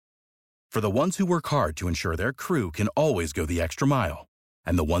For the ones who work hard to ensure their crew can always go the extra mile,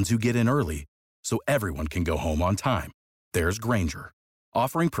 and the ones who get in early so everyone can go home on time, there's Grainger,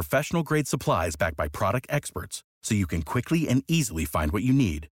 offering professional-grade supplies backed by product experts so you can quickly and easily find what you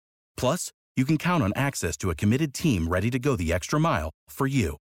need. Plus, you can count on access to a committed team ready to go the extra mile for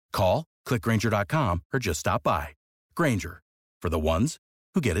you. Call, click Grainger.com, or just stop by. Grainger, for the ones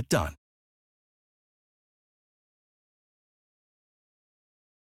who get it done.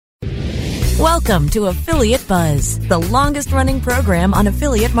 Welcome to Affiliate Buzz, the longest-running program on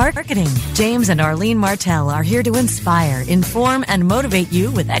affiliate marketing. James and Arlene Martell are here to inspire, inform, and motivate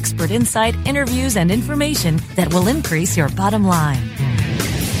you with expert insight, interviews, and information that will increase your bottom line.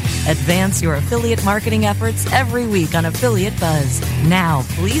 Advance your affiliate marketing efforts every week on Affiliate Buzz. Now,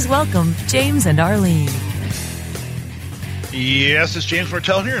 please welcome James and Arlene. Yes, it's James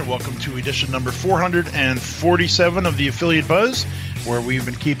Martell here, and welcome to edition number 447 of the Affiliate Buzz, where we've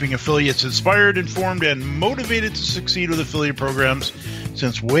been keeping affiliates inspired, informed, and motivated to succeed with affiliate programs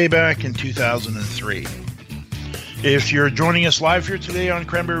since way back in 2003. If you're joining us live here today on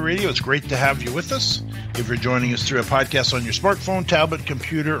Cranberry Radio, it's great to have you with us. If you're joining us through a podcast on your smartphone, tablet,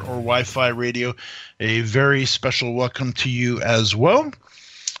 computer, or Wi-Fi radio, a very special welcome to you as well.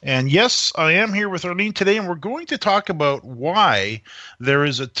 And yes, I am here with Arlene today, and we're going to talk about why there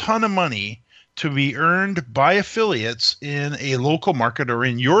is a ton of money to be earned by affiliates in a local market or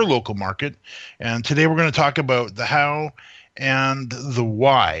in your local market. And today we're going to talk about the how and the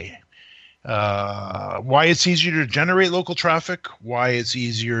why. Why it's easier to generate local traffic, why it's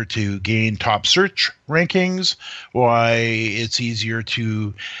easier to gain top search rankings, why it's easier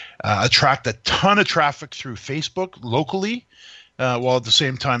to attract a ton of traffic through Facebook locally, while at the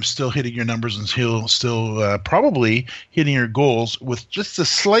same time still hitting your numbers and still probably hitting your goals with just a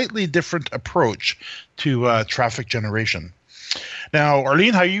slightly different approach to traffic generation. Now,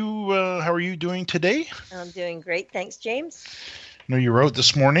 Arlene, how are you doing today? I'm doing great, thanks, James. I know you wrote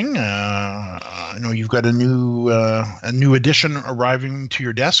this morning. I know you've got a new edition arriving to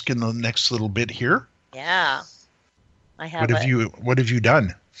your desk in the next little bit here. Yeah, I have. What have you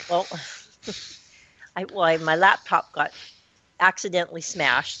done? Well, my laptop got accidentally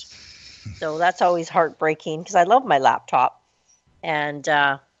smashed, so that's always heartbreaking because I love my laptop, and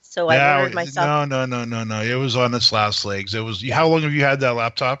so I ordered myself. No. It was on its last legs. It was. How long have you had that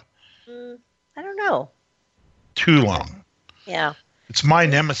laptop? I don't know. Too long. Yeah. It's my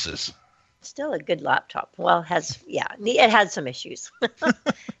nemesis. Still a good laptop. Well, it had some issues.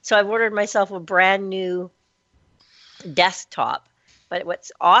 So I've ordered myself a brand new desktop. But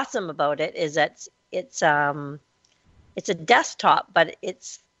what's awesome about it is that it's a desktop, but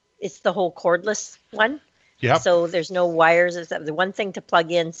it's the whole cordless one. Yeah. So there's no wires. It's the one thing to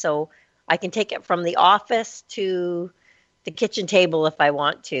plug in, so I can take it from the office to the kitchen table if I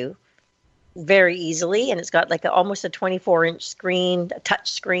want to, very easily. And it's got like almost a 24-inch screen, a touch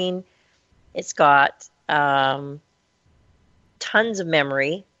screen. It's got tons of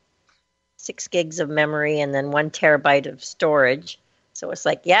memory, 6 gigs of memory, and then 1 terabyte of storage. So it's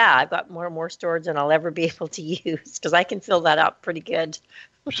like, yeah, I've got more storage than I'll ever be able to use because I can fill that up pretty good.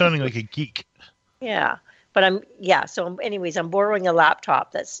 You're sounding like a geek. Yeah. But I'm borrowing a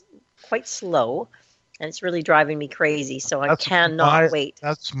laptop that's quite slow, and it's really driving me crazy. So I cannot wait.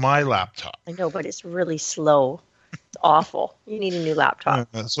 That's my laptop. I know, but it's really slow. It's awful. You need a new laptop.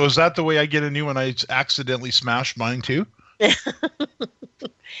 So is that the way I get a new one? I accidentally smashed mine too?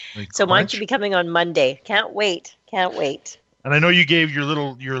 So mine should be coming on Monday. Can't wait. And I know you gave your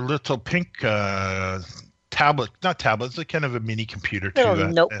little pink tablet, not tablet, it's like kind of a mini computer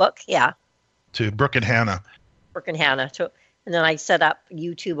notebook, yeah. To Brooke and Hannah. And then I set up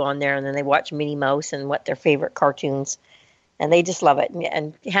YouTube on there, and then they watch Minnie Mouse and what their favorite cartoons, and they just love it.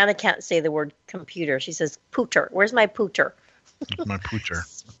 And Hannah can't say the word computer; she says pooter. Where's my pooter? My pooter.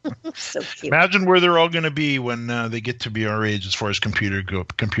 So cute. Imagine where they're all going to be when they get to be our age, as far as computers go,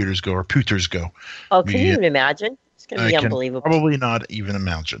 or pooters go. Oh, can you even imagine? It's going to be unbelievable. Probably not even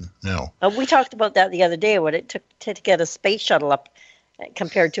imagine. No. We talked about that the other day. What it took to get a space shuttle up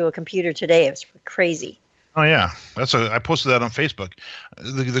compared to a computer today. It's crazy. Oh yeah, I posted that on Facebook.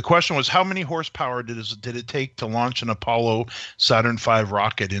 The question was, how many horsepower did it take to launch an Apollo Saturn V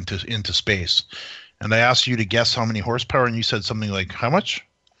rocket into space? And I asked you to guess how many horsepower, and you said something like, how much?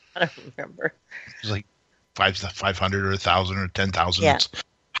 I don't remember. It was like 500 or 1,000 or 10,000. Yeah. It's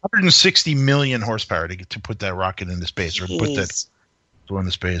 160 million horsepower to put that rocket into space, or put that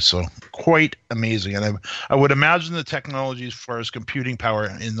into space. So quite amazing. And I would imagine the technology as far as computing power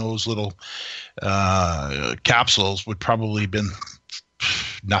in those little capsules would probably been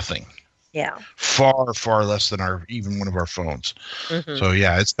nothing. Yeah. Far, far less than even one of our phones. Mm-hmm. So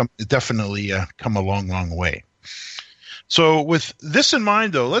yeah, it's definitely come a long, long way. So with this in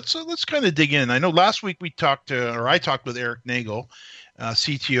mind, though, let's kind of dig in. I know last week I talked with Eric Nagel,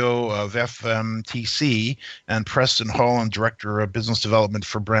 CTO of FMTC, and Preston Holland, Director of Business Development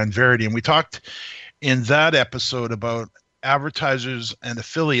for Brand Verity, and we talked in that episode about advertisers and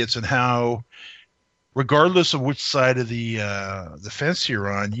affiliates and how, regardless of which side of the fence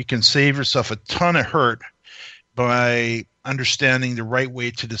you're on, you can save yourself a ton of hurt by understanding the right way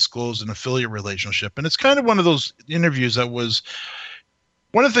to disclose an affiliate relationship. And it's kind of one of those interviews that was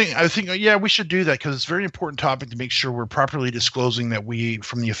one of the things I think, yeah, we should do that because it's a very important topic to make sure we're properly disclosing that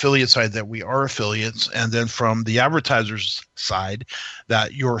from the affiliate side, that we are affiliates, and then from the advertiser's side,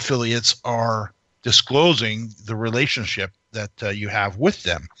 that your affiliates are disclosing the relationship that you have with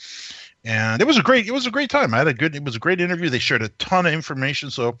them. And it was a great time. It was a great interview. They shared a ton of information.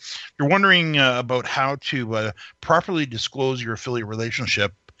 So if you're wondering about how to properly disclose your affiliate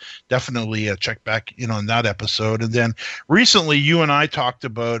relationship, definitely check back in on that episode. And then recently you and I talked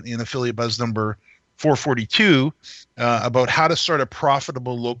about in Affiliate Buzz number 442 about how to start a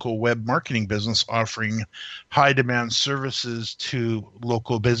profitable local web marketing business offering high demand services to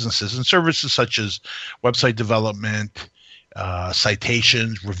local businesses, and services such as website development,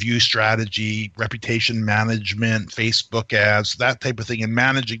 citations, review strategy, reputation management, Facebook ads, that type of thing, and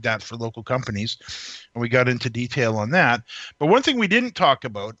managing that for local companies. And we got into detail on that. But one thing we didn't talk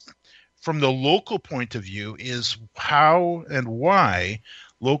about from the local point of view is how and why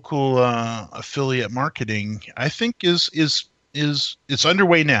local affiliate marketing, I think, is it's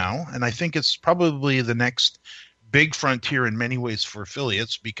underway now, and I think it's probably the next big frontier in many ways for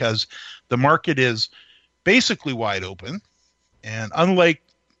affiliates, because the market is basically wide open. And unlike,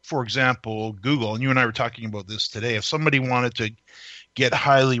 for example, Google, and you and I were talking about this today, if somebody wanted to get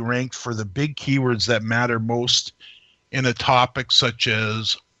highly ranked for the big keywords that matter most in a topic such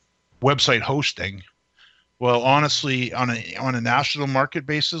as website hosting, well, honestly, on a national market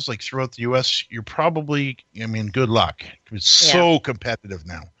basis, like throughout the U.S., you're probably, good luck. It's so competitive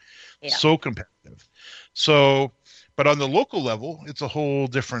now. Yeah. So competitive. So, but on the local level, it's a whole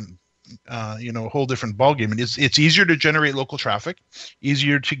different ballgame. And it's easier to generate local traffic,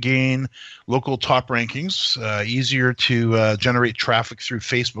 easier to gain local top rankings, easier to generate traffic through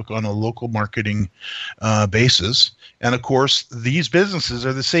Facebook on a local marketing basis. And of course, these businesses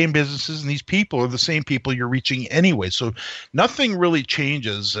are the same businesses, and these people are the same people you're reaching anyway. So nothing really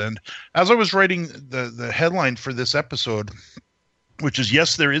changes. And as I was writing the headline for this episode, which is,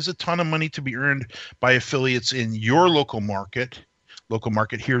 yes, there is a ton of money to be earned by affiliates in your local market,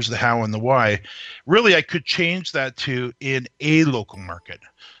 here's the how and the why. Really, I could change that to in a local market.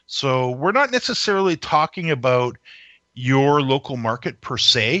 So we're not necessarily talking about your local market per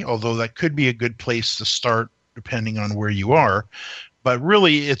se, although that could be a good place to start depending on where you are. But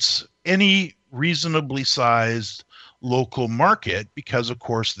really, it's any reasonably sized local market, because, of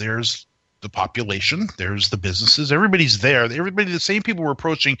course, there's the population, there's the businesses, everybody's there. The same people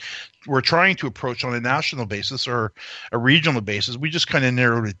we're trying to approach on a national basis or a regional basis. We just kind of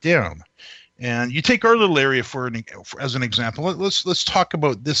narrowed it down. And you take our little area as an example. Let's talk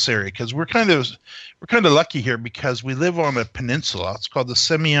about this area, because we're kind of lucky here because we live on a peninsula. It's called the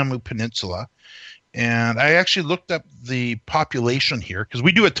Semiahmoo Peninsula. And I actually looked up the population here because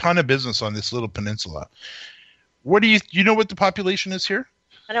we do a ton of business on this little peninsula. Do you know what the population is here?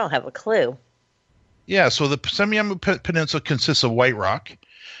 I don't have a clue. Yeah, so the Semiahmoo Peninsula consists of White Rock,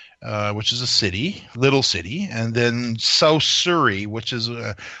 which is a little city, and then South Surrey, which is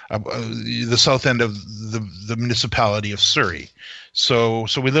the south end of the municipality of Surrey. So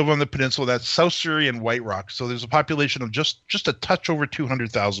we live on the peninsula. That's South Surrey and White Rock. So there's a population of just a touch over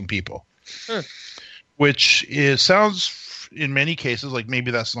 200,000 people, which sounds in many cases like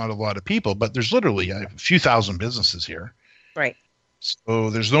maybe that's not a lot of people, but there's literally a few thousand businesses here. Right. So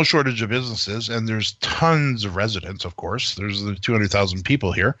there's no shortage of businesses, and there's tons of residents, of course. There's 200,000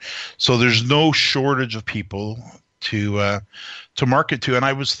 people here. So there's no shortage of people to market to. And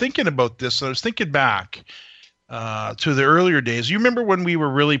I was thinking about this. I was thinking back to the earlier days. You remember when we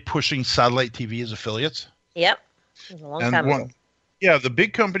were really pushing satellite TV as affiliates? Yep. It was a long time ago. Yeah, the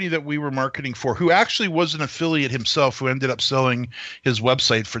big company that we were marketing for, who actually was an affiliate himself, who ended up selling his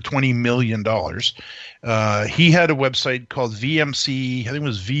website for $20 million. He had a website called VMC, I think it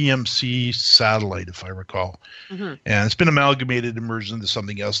was VMC Satellite, if I recall. Mm-hmm. And it's been amalgamated and merged into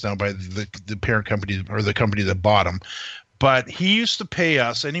something else now by the parent company, or the company that bought him. But he used to pay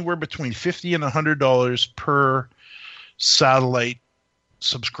us anywhere between $50 and $100 per satellite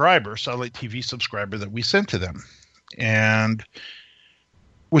TV subscriber that we sent to them. And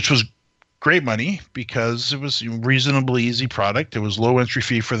which was great money because it was a reasonably easy product. It was low entry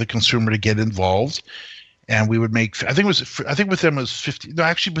fee for the consumer to get involved. And we would make, I think with them it was $50. No,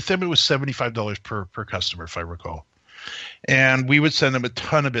 actually with them it was $75 per customer, if I recall. And we would send them a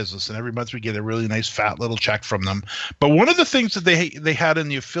ton of business, and every month we get a really nice fat little check from them. But one of the things that they had in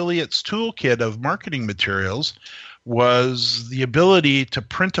the affiliates toolkit of marketing materials was the ability to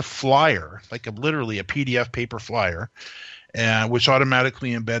print a flyer, like literally a PDF paper flyer, which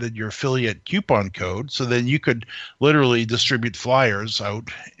automatically embedded your affiliate coupon code. So then you could literally distribute flyers out,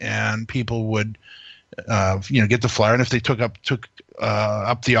 and people would get the flyer, and if they took up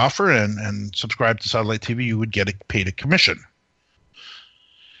the offer and subscribed to Satellite TV, you would get paid a commission.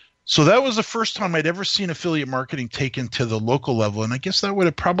 So that was the first time I'd ever seen affiliate marketing taken to the local level, and I guess that would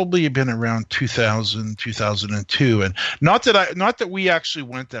have probably been around 2000, 2002. And not that we actually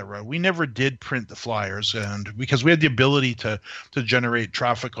went that route. We never did print the flyers, and because we had the ability to generate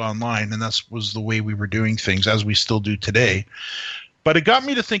traffic online, and that was the way we were doing things, as we still do today. But it got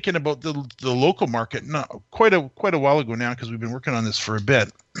me to thinking about the local market quite a while ago now, because we've been working on this for a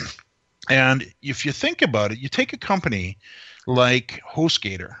bit. And if you think about it, you take a company like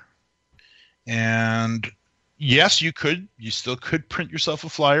HostGator, and yes, you still could print yourself a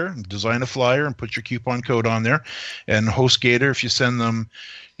flyer, design a flyer, and put your coupon code on there. And HostGator, if you send them,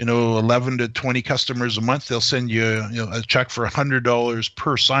 11 to 20 customers a month, they'll send you, a check for $100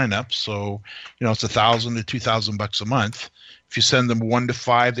 per sign up. So, it's $1,000 to $2,000 a month. If you send them 1 to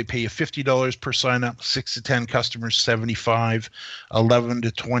 5, they pay you $50 per sign up. 6 to 10 customers, $75. 11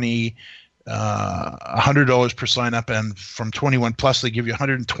 to 20, $100 per sign up, and from 21 plus, they give you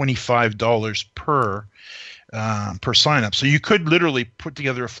 $125 per sign up. So you could literally put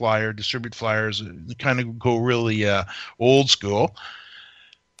together a flyer, distribute flyers, kind of go really old school.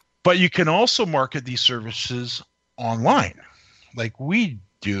 But you can also market these services online, like we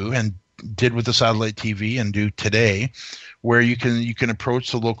do and did with the Satellite TV and do today, where you can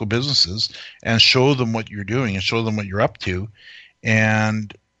approach the local businesses and show them what you're doing and show them what you're up to,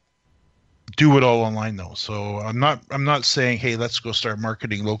 and do it all online though. So I'm not saying, hey, let's go start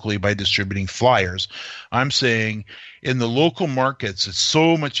marketing locally by distributing flyers. I'm saying in the local markets, it's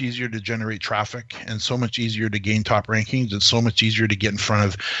so much easier to generate traffic and so much easier to gain top rankings. It's so much easier to get in front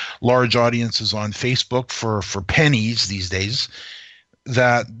of large audiences on Facebook for pennies these days,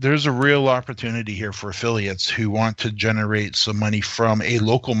 that there's a real opportunity here for affiliates who want to generate some money from a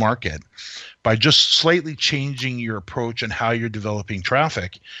local market by just slightly changing your approach and how you're developing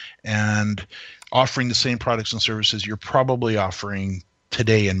traffic and offering the same products and services you're probably offering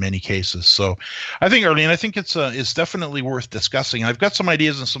today in many cases. So I think, Arlene, it's definitely worth discussing. I've got some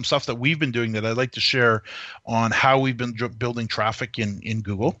ideas and some stuff that we've been doing that I'd like to share on how we've been building traffic in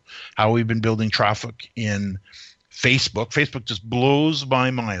Google, how we've been building traffic in Facebook. Facebook just blows my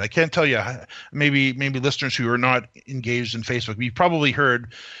mind. I can't tell you, maybe listeners who are not engaged in Facebook, you've probably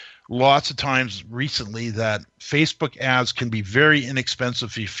heard lots of times recently that Facebook ads can be very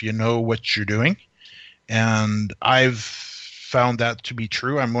inexpensive if you know what you're doing. And I've found that to be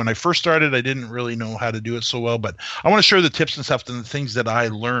true. When I first started, I didn't really know how to do it so well, but I want to share the tips and stuff and the things that I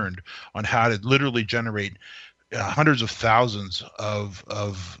learned on how to literally generate hundreds of thousands of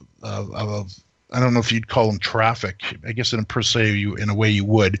I don't know if you'd call them traffic. I guess in a way you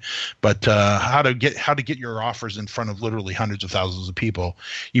would, but how to get your offers in front of literally hundreds of thousands of people,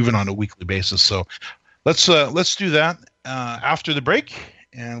 even on a weekly basis. So let's do that after the break,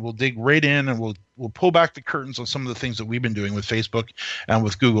 and we'll dig right in, and we'll pull back the curtains on some of the things that we've been doing with Facebook and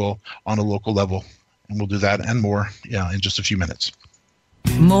with Google on a local level, and we'll do that and more in just a few minutes.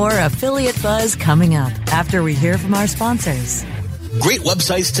 More Affiliate Buzz coming up after we hear from our sponsors. Great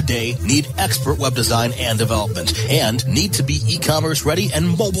websites today need expert web design and development and need to be e-commerce ready and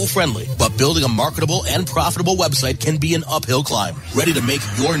mobile friendly. But building a marketable and profitable website can be an uphill climb. Ready to make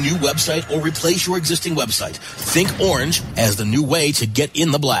your new website or replace your existing website? Think Orange as the new way to get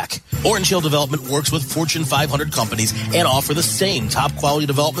in the black. Orange Hill Development works with Fortune 500 companies and offer the same top quality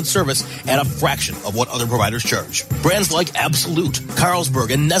development service at a fraction of what other providers charge. Brands like Absolute,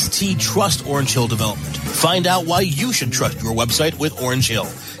 Carlsberg, and Nestea trust Orange Hill Development. Find out why you should trust your website with Orange Hill.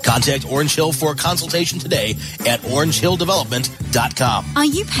 Contact Orange Hill for a consultation today at orangehilldevelopment.com. Are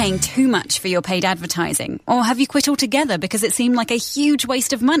you paying too much for your paid advertising? Or have you quit altogether because it seemed like a huge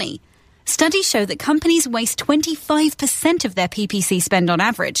waste of money? Studies show that companies waste 25% of their PPC spend on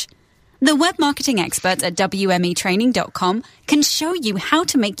average. The web marketing experts at WMEtraining.com can show you how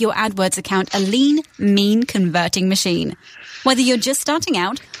to make your AdWords account a lean, mean converting machine. Whether you're just starting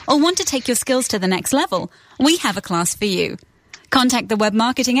out or want to take your skills to the next level, we have a class for you. Contact the web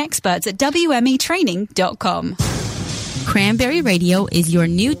marketing experts at WMEtraining.com. Cranberry Radio is your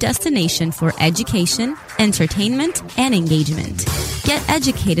new destination for education, entertainment, and engagement. Get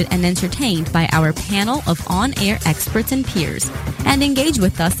educated and entertained by our panel of on-air experts and peers. And engage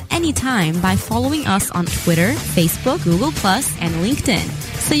with us anytime by following us on Twitter, Facebook, Google+, and LinkedIn,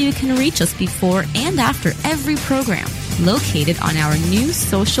 so you can reach us before and after every program. Located on our new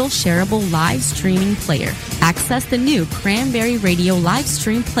social shareable live streaming player. Access the new Cranberry Radio live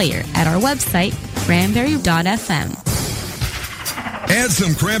stream player at our website, cranberry.fm. Add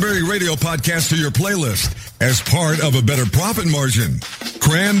some Cranberry Radio podcasts to your playlist as part of a better profit margin.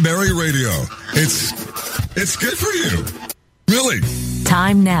 Cranberry Radio. It's good for you. Really.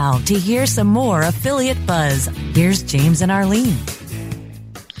 Time now to hear some more affiliate buzz. Here's James and Arlene.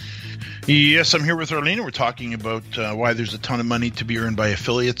 Yes, I'm here with Arlene, and we're talking about why there's a ton of money to be earned by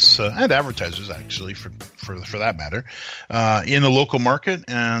affiliates and advertisers, actually, for that matter, in the local market,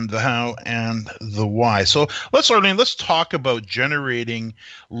 and the how and the why. So let's talk about generating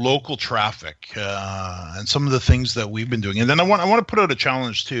local traffic and some of the things that we've been doing. And then I want to put out a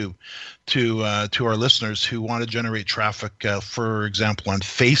challenge too to our listeners who want to generate traffic, for example, on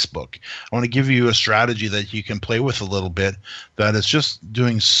Facebook. I want to give you a strategy that you can play with a little bit that is just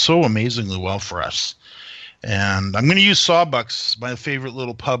doing so amazingly well for us. And I'm going to use Sawbucks, my favorite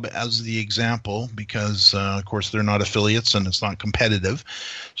little pub, as the example because, of course, they're not affiliates and it's not competitive.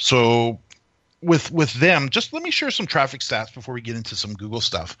 So with them, just let me share some traffic stats before we get into some Google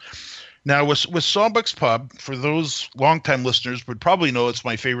stuff. Now, with Sawbucks Pub, for those longtime listeners would probably know it's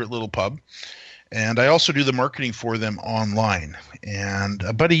my favorite little pub. And I also do the marketing for them online. And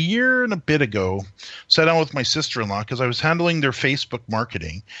about a year and a bit ago, sat down with my sister-in-law because I was handling their Facebook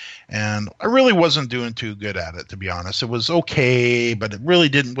marketing. And I really wasn't doing too good at it, to be honest. It was okay, but it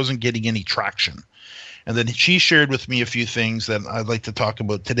really wasn't getting any traction. And then she shared with me a few things that I'd like to talk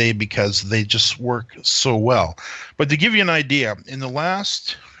about today because they just work so well. But to give you an idea, in the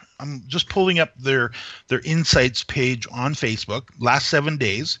last... I'm just pulling up their insights page on Facebook, last 7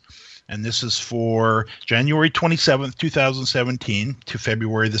 days, and this is for January 27th, 2017 to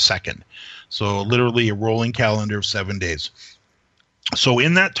February the 2nd. So literally a rolling calendar of 7 days. So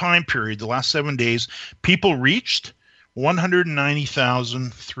in that time period, the last 7 days, people reached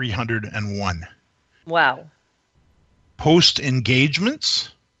 190,301. Wow. Post engagements,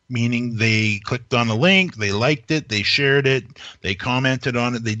 meaning they clicked on a link, they liked it, they shared it, they commented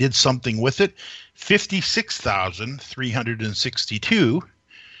on it, they did something with it, 56,362,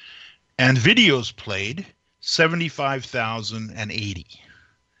 and videos played, 75,080.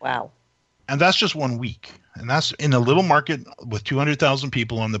 Wow. And that's just 1 week. And that's in a little market with 200,000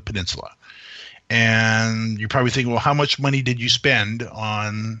 people on the peninsula. And you're probably thinking, well, how much money did you spend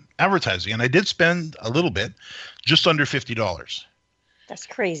on advertising? And I did spend a little bit, just under $50. That's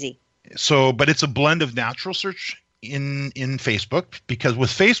crazy. So, but it's a blend of natural search in Facebook, because with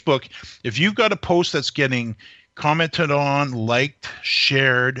Facebook, if you've got a post that's getting commented on, liked,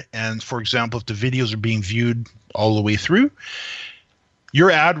 shared, and for example, if the videos are being viewed all the way through,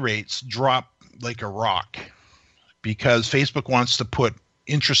 your ad rates drop like a rock because Facebook wants to put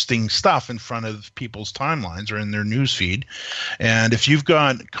interesting stuff in front of people's timelines or in their news feed. And if you've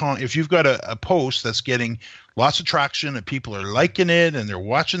got a post that's getting lots of traction and people are liking it and they're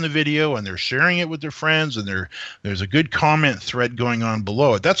watching the video and they're sharing it with their friends and there's a good comment thread going on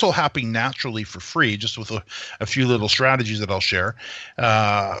below it, that's all happening naturally for free, just with a few little strategies that I'll share.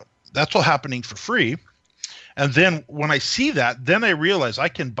 That's all happening for free. And then when I see that, then I realize I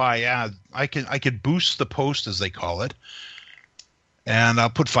can buy ads. I could boost the post, as they call it, and I'll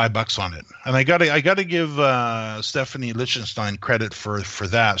put $5 on it. And I gotta give Stephanie Lichtenstein credit for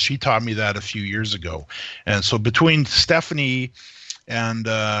that. She taught me that a few years ago. And so between Stephanie and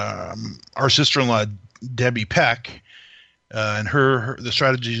our sister-in-law Debbie Peck and the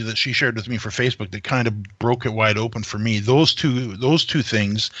strategy that she shared with me for Facebook that kind of broke it wide open for me, those two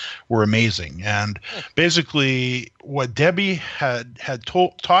things were amazing. And basically what Debbie had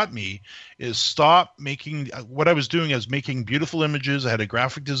taught me is stop making what I was doing is making beautiful images. I had a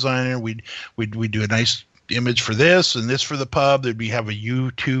graphic designer. We'd do a nice image for this and this for the pub. There'd have a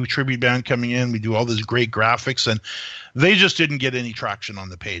U2 tribute band coming in. We do all these great graphics, and they just didn't get any traction on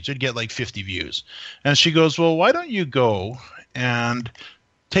the page. They'd get like 50 views. And she goes, well, why don't you go and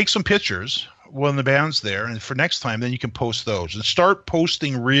take some pictures when the band's there, and for next time, then you can post those and start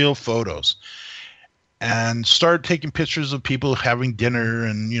posting real photos. And start taking pictures of people having dinner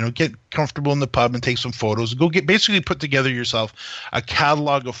and, get comfortable in the pub and take some photos. Basically put together yourself a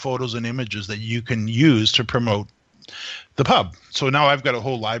catalog of photos and images that you can use to promote the pub. So now I've got a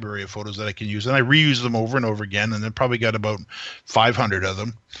whole library of photos that I can use, and I reuse them over and over again. And I've probably got about 500 of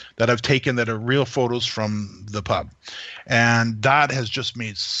them that I've taken that are real photos from the pub. And that has just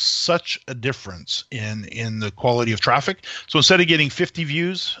made such a difference in the quality of traffic. So instead of getting 50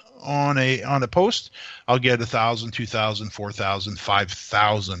 views on a post, I'll get 1,000, 2,000, 4,000,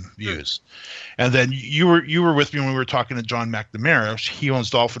 5,000 views. And then you were with me when we were talking to John McNamara. He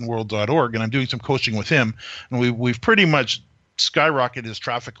owns dolphinworld.org, and I'm doing some coaching with him, and we've pretty much skyrocketed his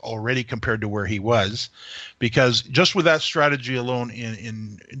traffic already compared to where he was, because just with that strategy alone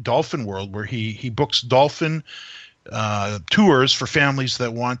in Dolphin World, where he books dolphin tours for families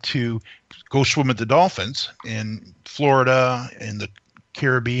that want to go swim with the dolphins in Florida, in the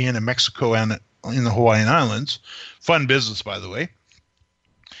Caribbean, and Mexico, and in the Hawaiian Islands. Fun business, by the way.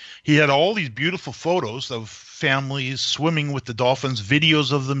 He had all these beautiful photos of families swimming with the dolphins,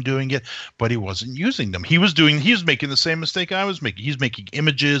 videos of them doing it, but he wasn't using them. He was making the same mistake I was making. He's making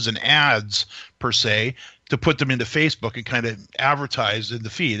images and ads, per se, to put them into Facebook and kind of advertise in the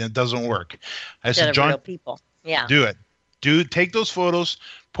feed, and it doesn't work. I said, John, real people. Yeah. Do it. Take those photos,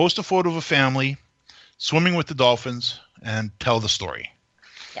 post a photo of a family swimming with the dolphins, and tell the story.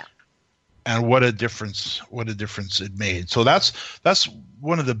 And what a difference it made. So that's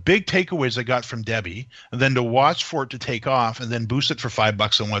one of the big takeaways I got from Debbie. And then to watch for it to take off, and then boost it for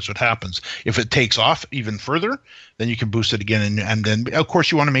 $5 and watch what happens. If it takes off even further, then you can boost it again. And then, of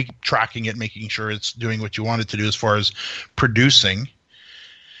course, you want to tracking it, making sure it's doing what you want it to do as far as producing.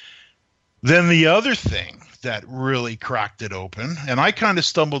 Then the other thing that really cracked it open, and I kind of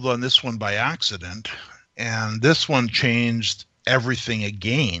stumbled on this one by accident, and this one changed everything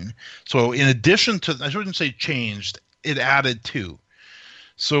again. So in addition to, I shouldn't say changed, it added to.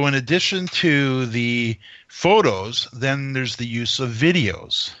 So in addition to the photos, then there's the use of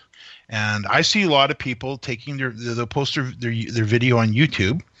videos. And I see a lot of people taking they'll post their video on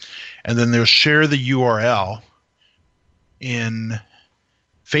YouTube, and then they'll share the URL in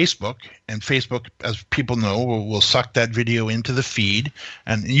Facebook, and Facebook, as people know, will suck that video into the feed.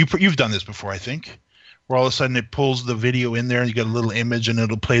 And you've done this before, I think, where all of a sudden it pulls the video in there and you get a little image and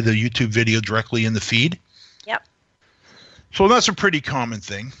it'll play the YouTube video directly in the feed. Yep. So that's a pretty common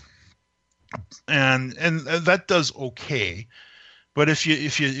thing. And that does okay. But if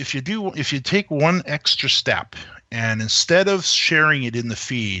you take one extra step, and instead of sharing it in the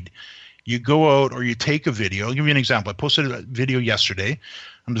feed, you go out or you take a video. I'll give you an example. I posted a video yesterday.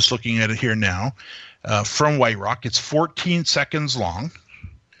 I'm just looking at it here now, from White Rock. It's 14 seconds long.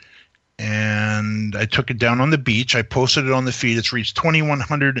 And I took it down on the beach. I posted it on the feed. It's reached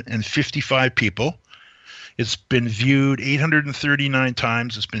 2,155 people. It's been viewed 839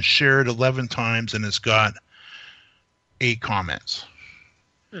 times. It's been shared 11 times, and it's got 8 comments.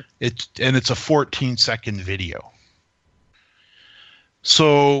 It's a 14-second video.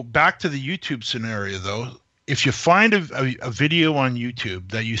 So back to the YouTube scenario, though. If you find a video on YouTube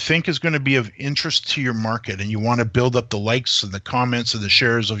that you think is going to be of interest to your market, and you want to build up the likes and the comments and the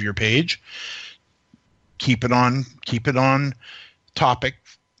shares of your page, keep it on topic.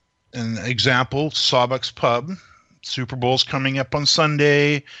 An example, Sawbuck's Pub. Super Bowl's coming up on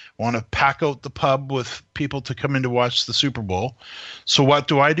Sunday. Want to pack out the pub with people to come in to watch the Super Bowl. So what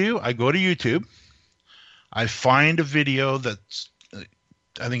do? I go to YouTube. I find a video that's,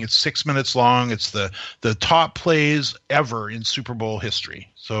 I think it's 6 minutes long. It's the top plays ever in Super Bowl history.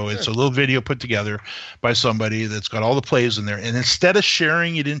 So it's a little video put together by somebody that's got all the plays in there. And instead of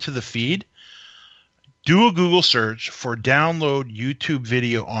sharing it into the feed, do a Google search for download YouTube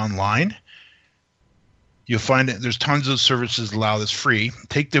video online. You'll find it. There's tons of services that allow this free.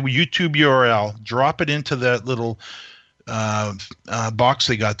 Take the YouTube URL, drop it into that little box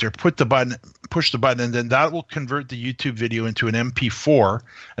they got there, push the button, and then that will convert the YouTube video into an MP4.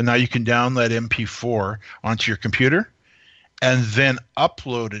 And now you can download that MP4 onto your computer and then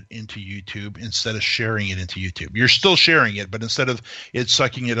upload it into YouTube instead of sharing it into YouTube. You're still sharing it, but instead of it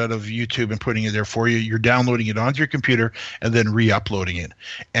sucking it out of YouTube and putting it there for you, you're downloading it onto your computer and then re-uploading it.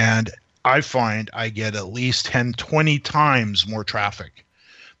 And I find I get at least 10, 20 times more traffic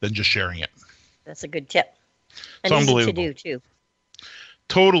than just sharing it. That's a good tip. And easy to do, too.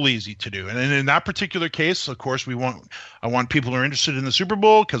 Totally easy to do. And in that particular case, of course, I want people who are interested in the Super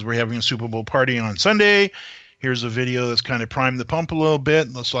Bowl, because we're having a Super Bowl party on Sunday. Here's a video that's kind of primed the pump a little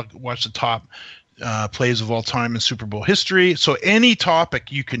bit. Let's watch the top plays of all time in Super Bowl history. So any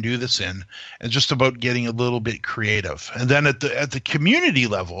topic you can do this in, and just about getting a little bit creative. And then at the community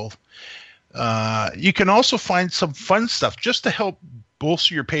level, you can also find some fun stuff just to help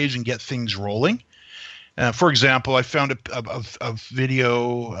bolster your page and get things rolling. For example, I found a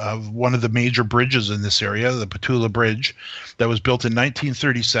video of one of the major bridges in this area, the Petula Bridge, that was built in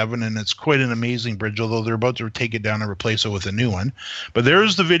 1937, and it's quite an amazing bridge, although they're about to take it down and replace it with a new one. But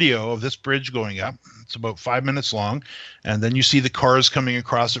there's the video of this bridge going up. It's about 5 minutes long, and then you see the cars coming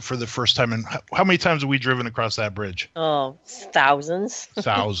across it for the first time. And how many times have we driven across that bridge? Oh, thousands.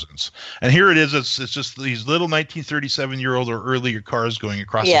 Thousands. And here it is. It's just these little 1937-year-old or earlier cars going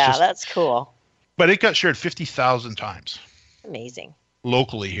across. Yeah, that's cool. But it got shared 50,000 times. Amazing.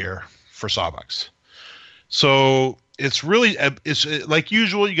 Locally here for Sawbucks. So it's really, it's like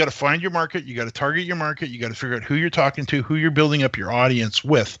usual, you got to find your market, you got to target your market, you got to figure out who you're talking to, who you're building up your audience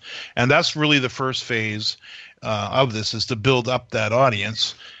with. And that's really the first phase of this, is to build up that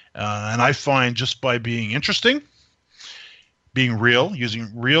audience. And I find just by being interesting, being real, using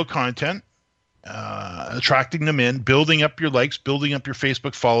real content, attracting them in, building up your likes, building up your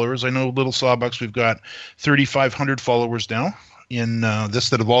Facebook followers. I know Little Sawbucks, we've got 3,500 followers now in this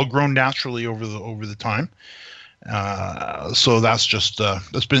that have all grown naturally over the time. So that's just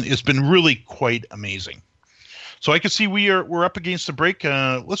it's been really quite amazing. So I can see we're up against the break.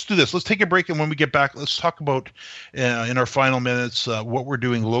 Let's do this. Let's take a break, and when we get back, let's talk about in our final minutes what we're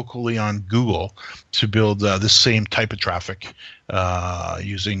doing locally on Google to build this same type of traffic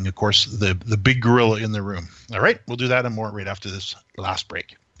using, of course, the big gorilla in the room. All right, we'll do that and more right after this last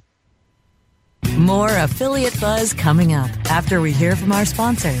break. More Affiliate Buzz coming up after we hear from our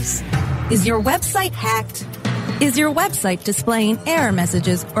sponsors. Is your website hacked? Is your website displaying error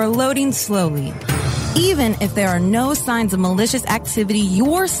messages or loading slowly? Even if there are no signs of malicious activity,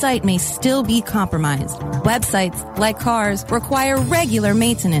 your site may still be compromised. Websites, like cars, require regular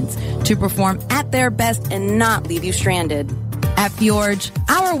maintenance to perform at their best and not leave you stranded. At Fjorge,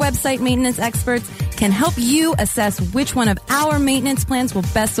 our website maintenance experts can help you assess which one of our maintenance plans will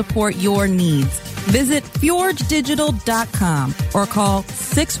best support your needs. Visit fjorgedigital.com or call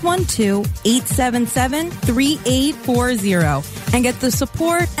 612-877-3840 and get the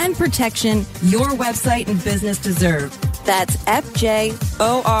support and protection your website and business deserve. That's FJORGE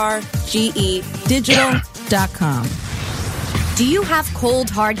digital.com. Do you have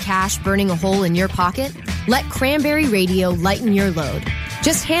cold, hard cash burning a hole in your pocket? Let Cranberry Radio lighten your load.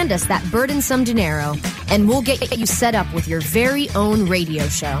 Just hand us that burdensome dinero, and we'll get you set up with your very own radio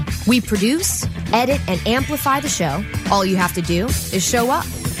show. We produce, edit, and amplify the show. All you have to do is show up.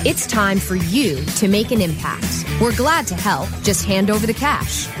 It's time for you to make an impact. We're glad to help. Just hand over the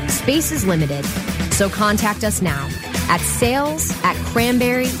cash. Space is limited, so contact us now at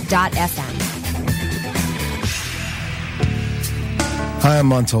sales@cranberry.fm. Hi, I'm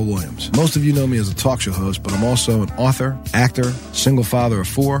Montel Williams. Most of you know me as a talk show host, but I'm also an author, actor, single father of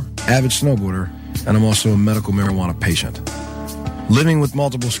 4, avid snowboarder, and I'm also a medical marijuana patient. Living with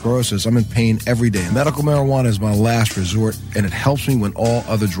multiple sclerosis, I'm in pain every day. Medical marijuana is my last resort, and it helps me when all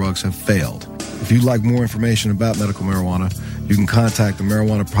other drugs have failed. If you'd like more information about medical marijuana, you can contact the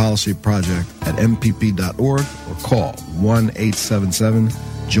Marijuana Policy Project at mpp.org or call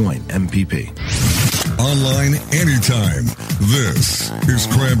 1-877-JOIN-MPP. Online anytime. This is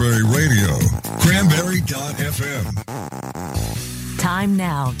Cranberry Radio. Cranberry.fm. Time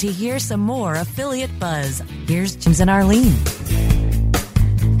now to hear some more Affiliate Buzz. Here's James and Arlene.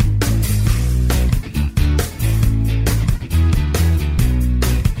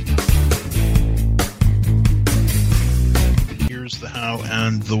 Here's the how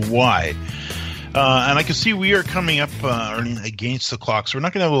and the why. And I can see we are coming up against the clock, so we're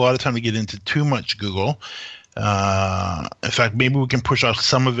not going to have a lot of time to get into too much Google. In fact, maybe we can push off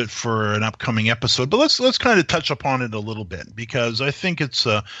some of it for an upcoming episode. But let's kind of touch upon it a little bit, because I think it's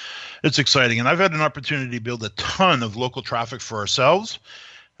exciting. And I've had an opportunity to build a ton of local traffic for ourselves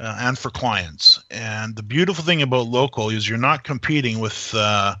and for clients. And the beautiful thing about local is you're not competing with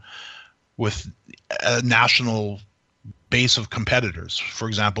a national base of competitors. For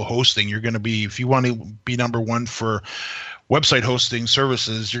example, hosting, you're going to be, if you want to be number one for website hosting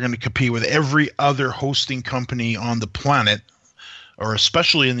services, you're going to compete with every other hosting company on the planet, or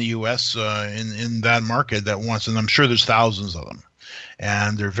especially in the US, in that market that wants, and I'm sure there's thousands of them.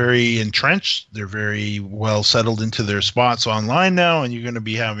 And they're very entrenched. They're very well settled into their spots online now, and you're going to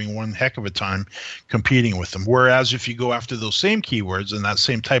be having one heck of a time competing with them. Whereas if you go after those same keywords in that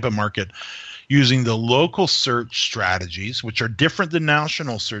same type of market, using the local search strategies, which are different than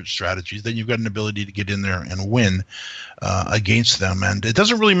national search strategies, then you've got an ability to get in there and win against them. And it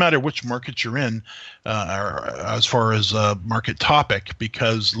doesn't really matter which market you're in as far as market topic,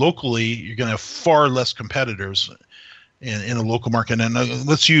 because locally you're going to have far less competitors in a local market. And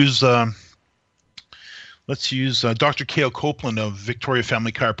let's use let's use Dr. Cale Copeland of Victoria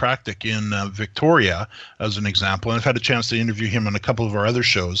Family Chiropractic in Victoria as an example. And I've had a chance to interview him on a couple of our other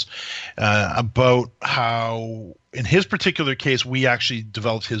shows about how, in his particular case, we actually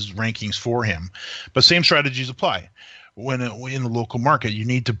developed his rankings for him. But same strategies apply. When in the local market, you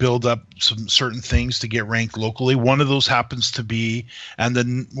need to build up some certain things to get ranked locally. One of those happens to be, and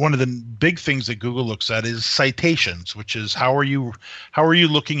then one of the big things that Google looks at is citations, which is how are you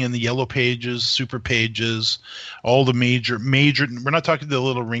looking in the yellow pages, super pages, all the major. We're not talking the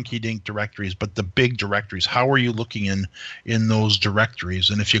little rinky-dink directories, but the big directories. How are you looking in those directories?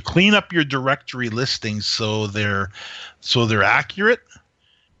 And if you clean up your directory listings so they're accurate,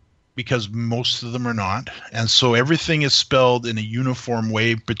 because most of them are not. And so everything is spelled in a uniform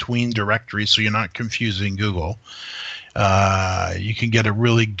way between directories, so you're not confusing Google. You can get a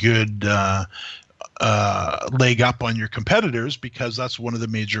really good leg up on your competitors, because that's one of the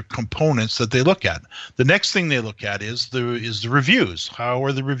major components that they look at. The next thing they look at is the reviews. How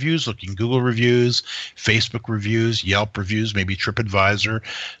are the reviews looking? Google reviews, Facebook reviews, Yelp reviews, maybe TripAdvisor,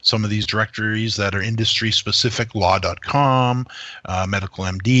 some of these directories that are industry specific, law.com, Medical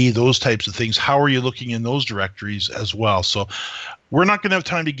MD, those types of things. How are you looking in those directories as well? So we're not going to have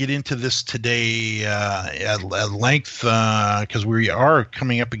time to get into this today at length because we are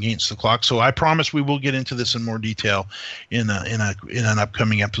coming up against the clock. So I promise we will get into this in more detail in an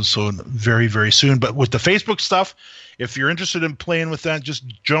upcoming episode very, very soon. But with the Facebook stuff, if you're interested in playing with that, just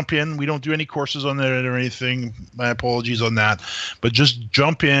jump in. We don't do any courses on that or anything. My apologies on that. But just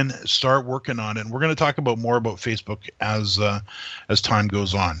jump in, start working on it. And we're going to talk more about Facebook as time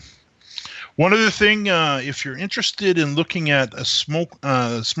goes on. One other thing, if you're interested in looking at a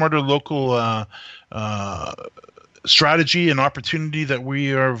smarter local strategy and opportunity that we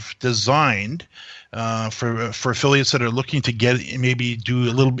have designed for affiliates that are looking to maybe do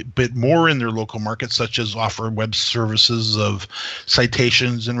a little bit more in their local market, such as offer web services of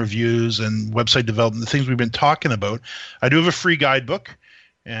citations and reviews and website development, the things we've been talking about, I do have a free guidebook.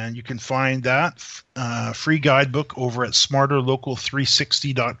 And you can find that free guidebook over at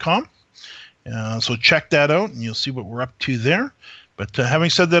smarterlocal360.com. So check that out, and you'll see what we're up to there. But having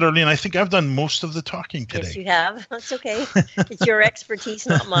said that, Arlene, I think I've done most of the talking today. Yes, you have. That's okay. It's your expertise,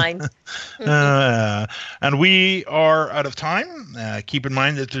 not mine. And we are out of time. Keep in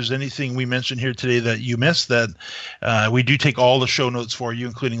mind that if there's anything we mentioned here today that you missed, that we do take all the show notes for you,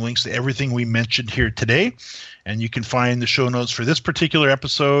 including links to everything we mentioned here today. And you can find the show notes for this particular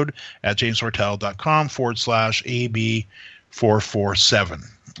episode at jameshortel.com/AB447.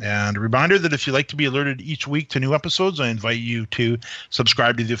 And a reminder that if you'd like to be alerted each week to new episodes, I invite you to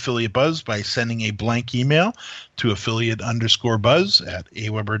subscribe to the Affiliate Buzz by sending a blank email to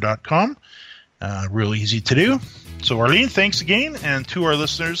affiliate_buzz@aweber.com. Real easy to do. So Arlene, thanks again. And to our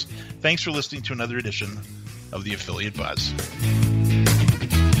listeners, thanks for listening to another edition of the Affiliate Buzz.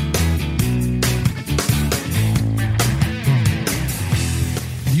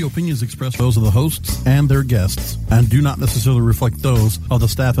 The opinions expressed those of the hosts and their guests and do not necessarily reflect those of the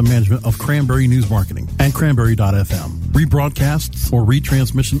staff and management of Cranberry News Marketing and Cranberry.fm. Rebroadcasts or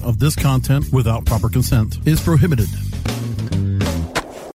retransmission of this content without proper consent is prohibited.